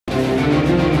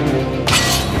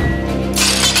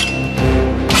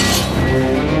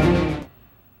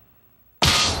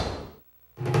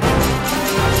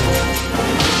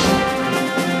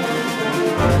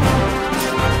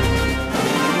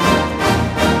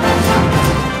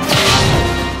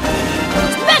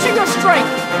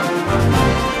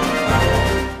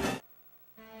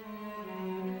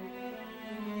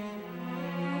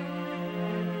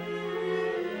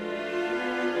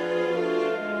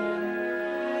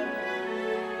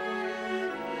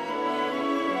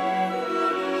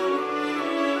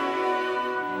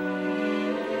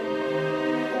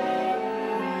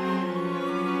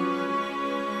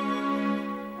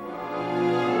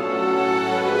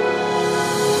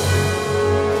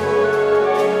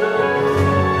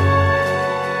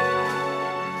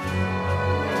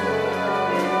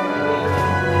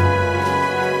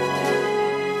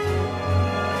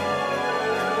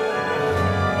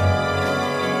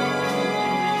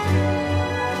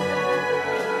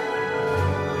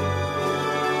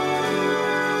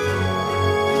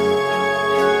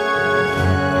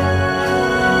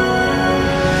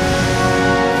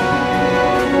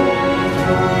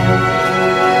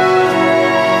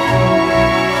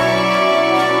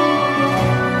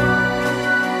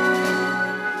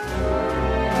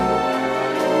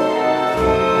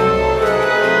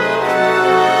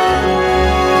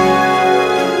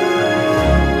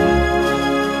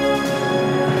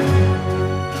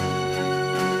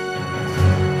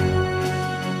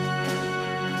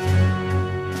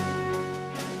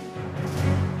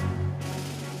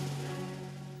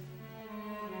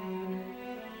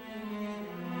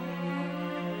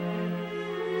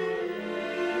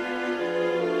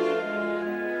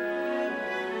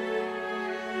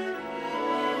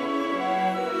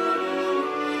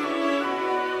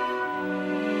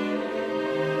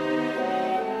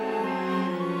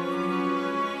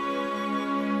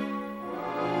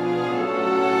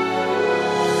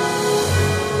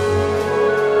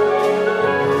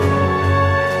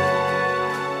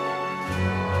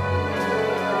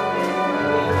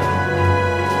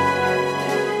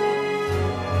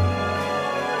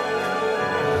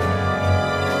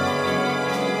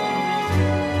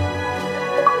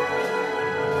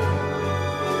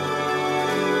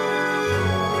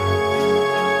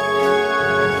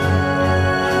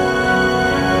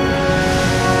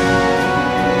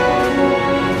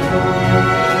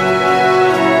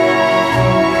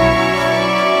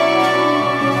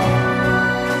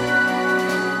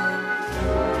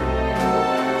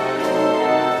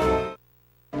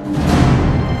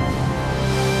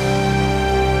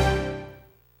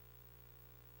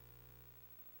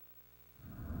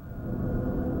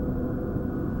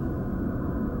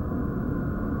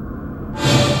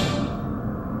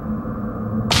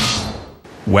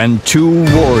When two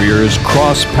warriors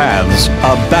cross paths,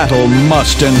 a battle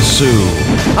must ensue.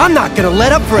 I'm not gonna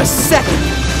let up for a second!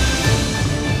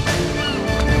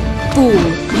 Fool,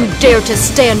 you dare to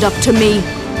stand up to me?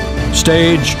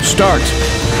 Stage start.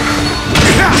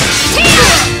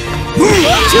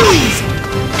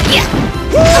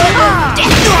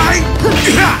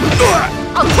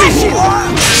 I'll crush you!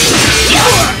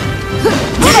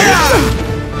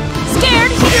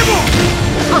 Scared?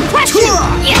 I'll crush you!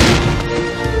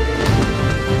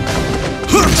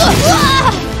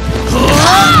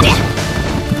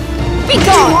 Be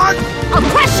gone! I'll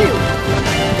crush you!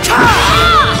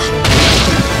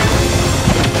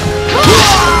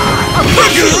 I'll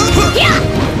crush you!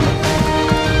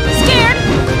 Scared?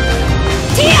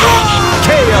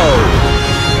 KO!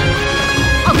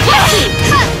 I'll crush you!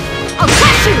 I'll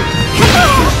crush you!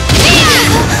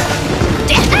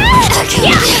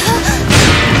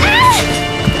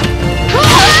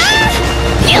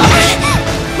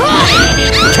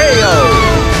 KO!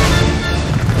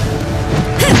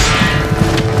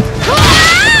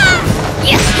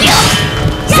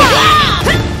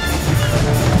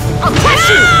 I'll crush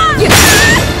you!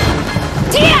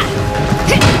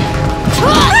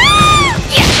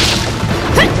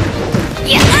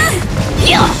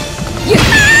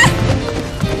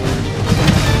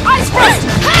 Eyes first!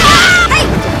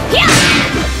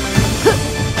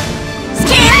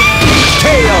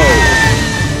 KO!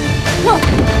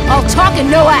 I'll talk and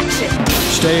no action.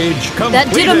 Stage completed.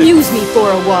 That did amuse me for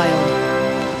a while.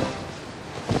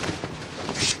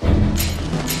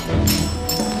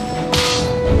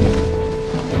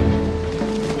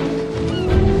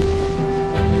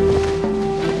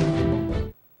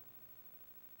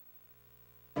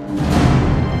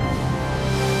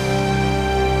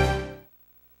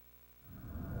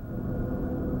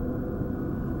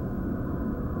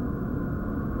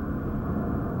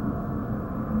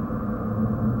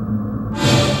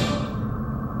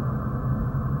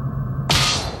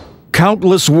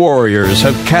 Countless warriors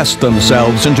have cast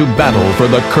themselves into battle for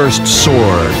the cursed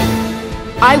sword.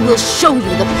 I will show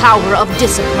you the power of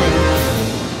discipline.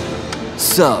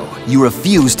 So, you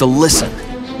refuse to listen.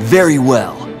 Very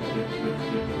well.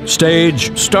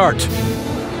 Stage start.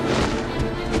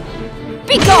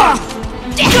 Be gone!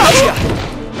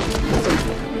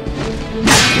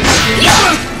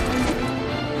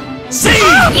 See!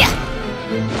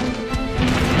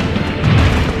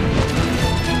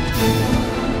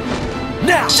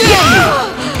 Now!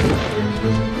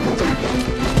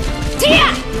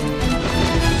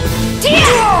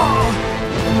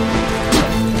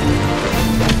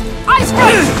 Eyes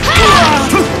first! Out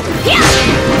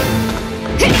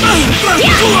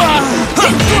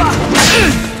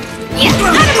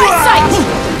of my sight!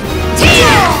 KO!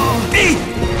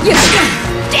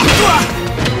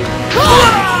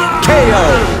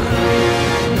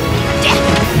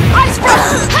 Eyes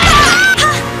first!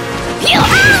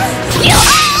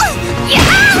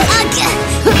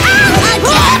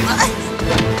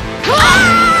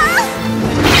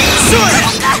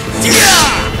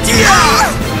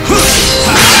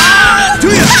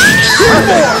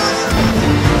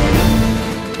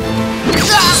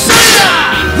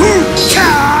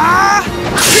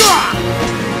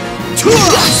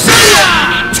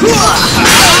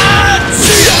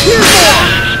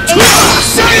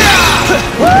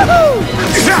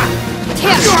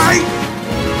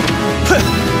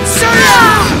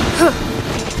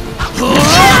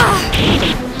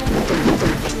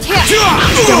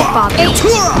 Don't bother.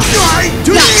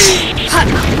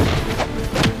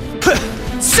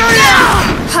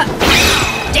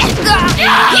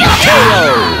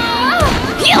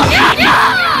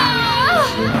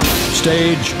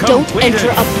 Stage completed. Don't enter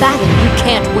a battle you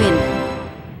can't win.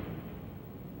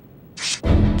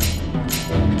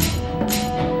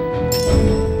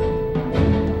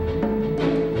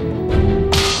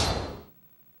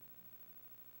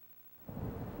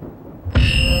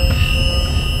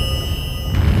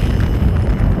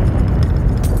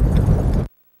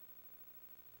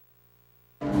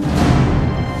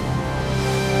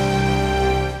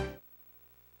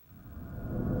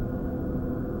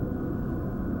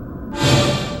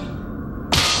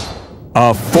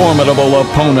 A formidable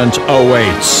opponent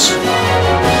awaits.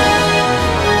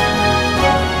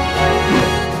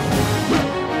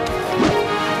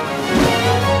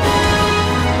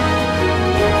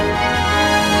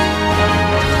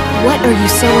 What are you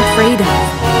so afraid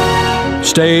of?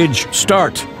 Stage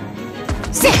start.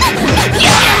 Silence!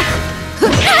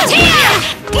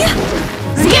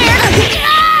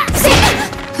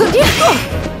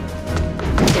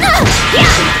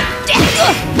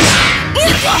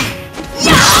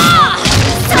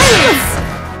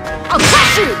 I'll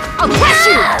crush you!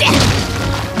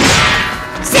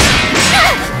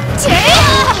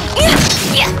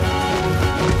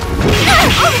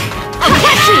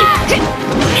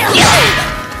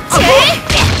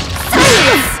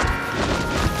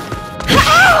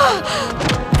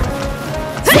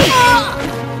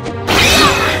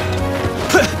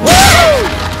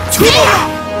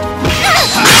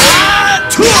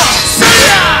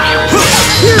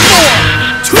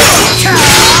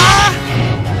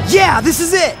 Yeah, this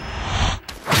is it!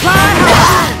 Fly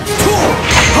high!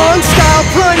 Hung style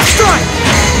plunge strike!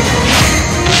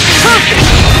 Perfect!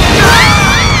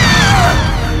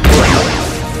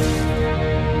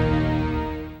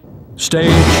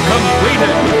 Stage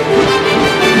completed!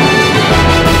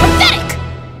 Pathetic!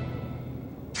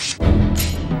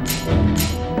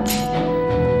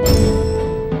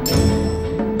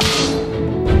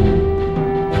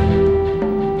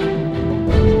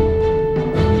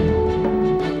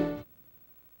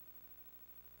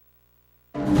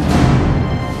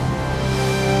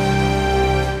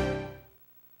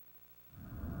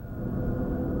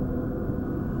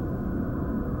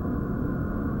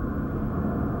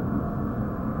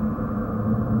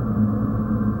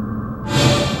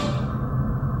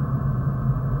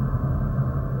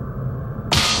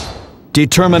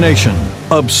 Determination,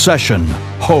 obsession,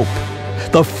 hope.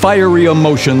 The fiery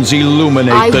emotions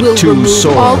illuminate the two remove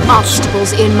swords. all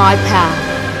obstacles in my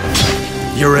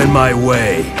path. You're in my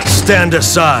way. Stand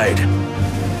aside.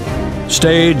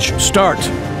 Stage start.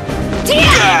 Scared?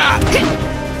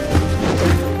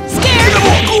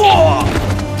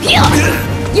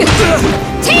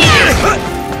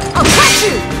 I'll catch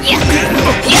you!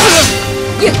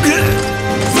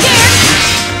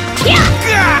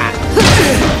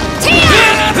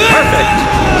 Perfect!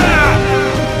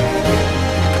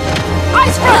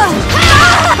 Ice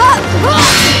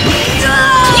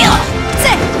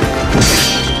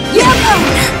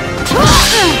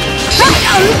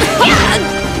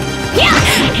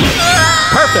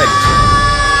Perfect!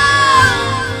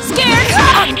 Scared?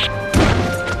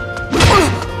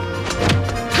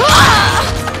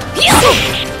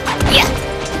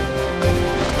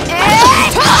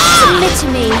 Submit to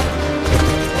me.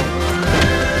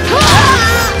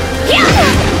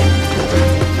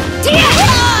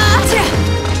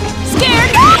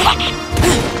 Scared?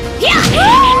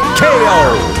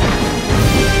 KO!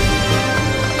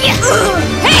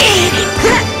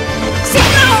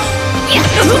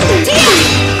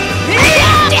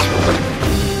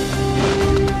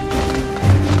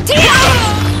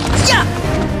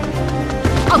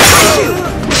 I'll catch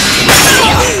you!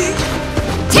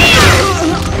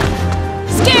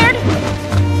 Scared?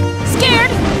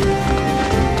 Scared?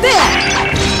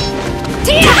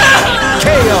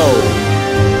 KO!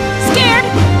 Scared?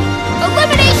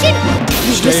 Elimination?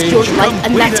 You risked your life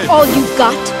and that's all you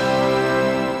got?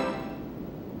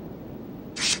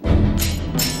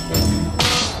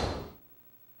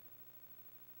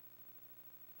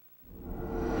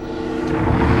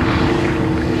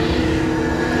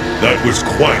 That was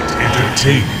quite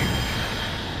entertaining.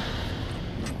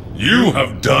 You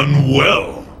have done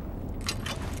well.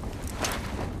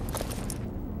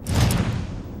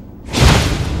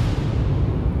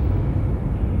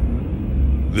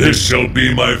 This shall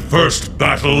be my first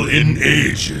battle in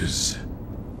ages.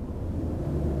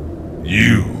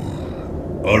 You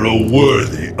are a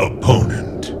worthy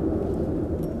opponent.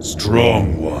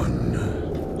 Strong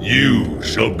one. You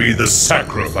shall be the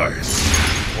sacrifice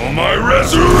for my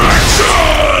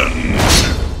resurrection!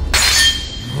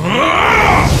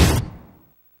 Ah!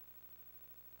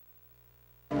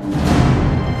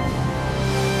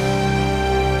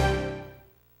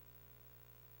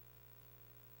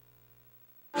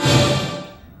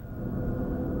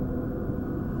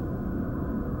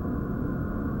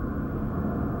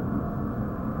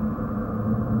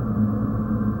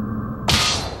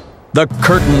 The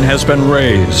curtain has been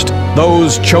raised.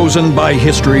 Those chosen by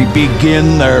history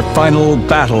begin their final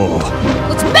battle.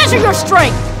 Let's measure your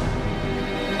strength!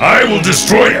 I will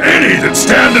destroy any that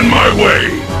stand in my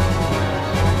way!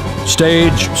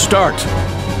 Stage start.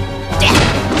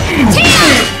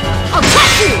 I'll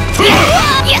catch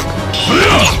you!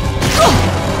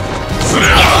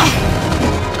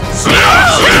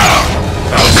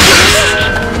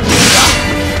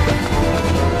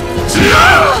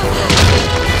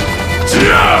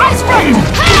 Ice Front!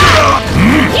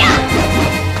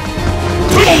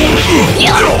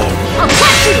 I'll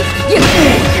catch you!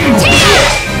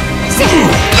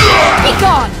 Be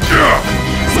gone!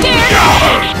 Scared?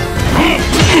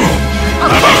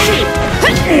 I'll catch you!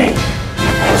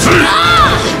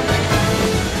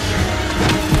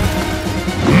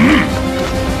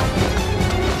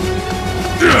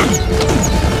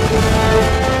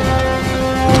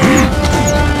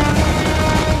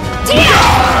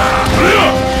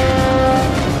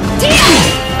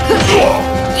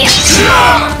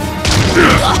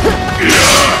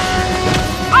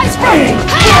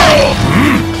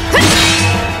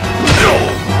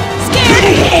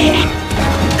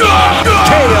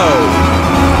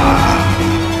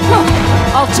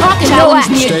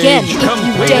 me again if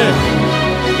you dare.